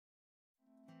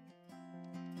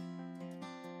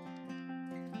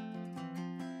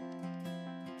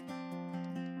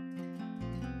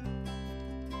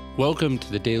Welcome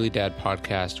to the Daily Dad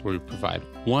Podcast, where we provide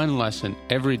one lesson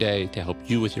every day to help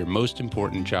you with your most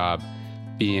important job,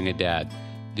 being a dad.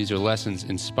 These are lessons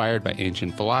inspired by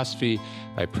ancient philosophy,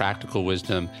 by practical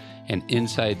wisdom, and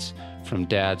insights from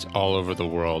dads all over the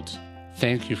world.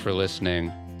 Thank you for listening,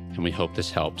 and we hope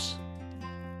this helps.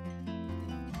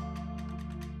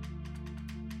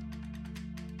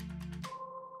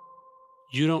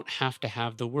 You don't have to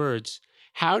have the words.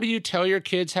 How do you tell your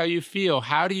kids how you feel?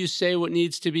 How do you say what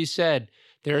needs to be said?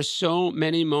 There are so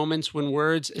many moments when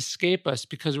words escape us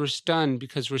because we're stunned,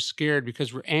 because we're scared,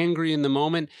 because we're angry in the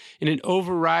moment, and it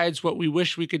overrides what we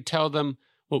wish we could tell them,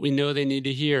 what we know they need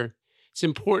to hear. It's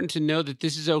important to know that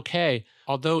this is okay,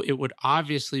 although it would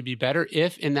obviously be better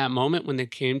if in that moment when they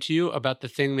came to you about the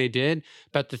thing they did,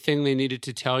 about the thing they needed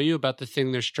to tell you, about the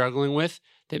thing they're struggling with,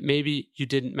 that maybe you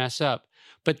didn't mess up.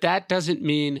 But that doesn't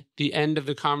mean the end of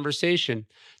the conversation.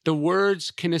 The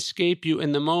words can escape you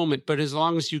in the moment, but as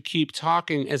long as you keep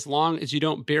talking, as long as you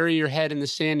don't bury your head in the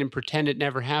sand and pretend it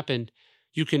never happened,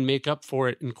 you can make up for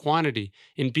it in quantity,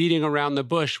 in beating around the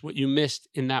bush what you missed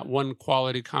in that one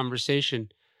quality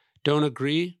conversation. Don't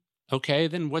agree? Okay,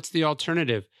 then what's the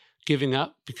alternative? Giving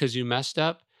up because you messed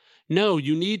up? No,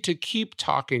 you need to keep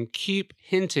talking, keep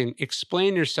hinting,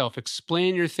 explain yourself,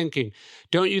 explain your thinking.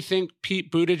 Don't you think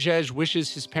Pete Buttigieg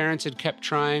wishes his parents had kept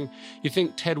trying? You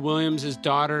think Ted Williams'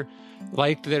 daughter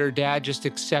liked that her dad just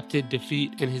accepted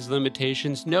defeat and his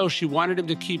limitations? No, she wanted him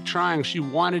to keep trying. She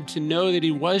wanted to know that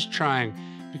he was trying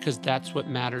because that's what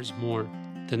matters more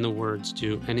than the words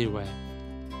do anyway.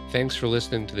 Thanks for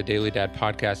listening to the Daily Dad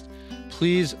Podcast.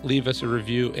 Please leave us a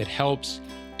review. It helps.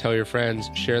 Tell your friends,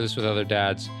 share this with other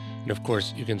dads. And of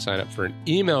course, you can sign up for an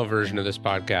email version of this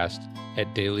podcast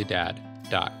at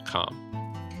dailydad.com.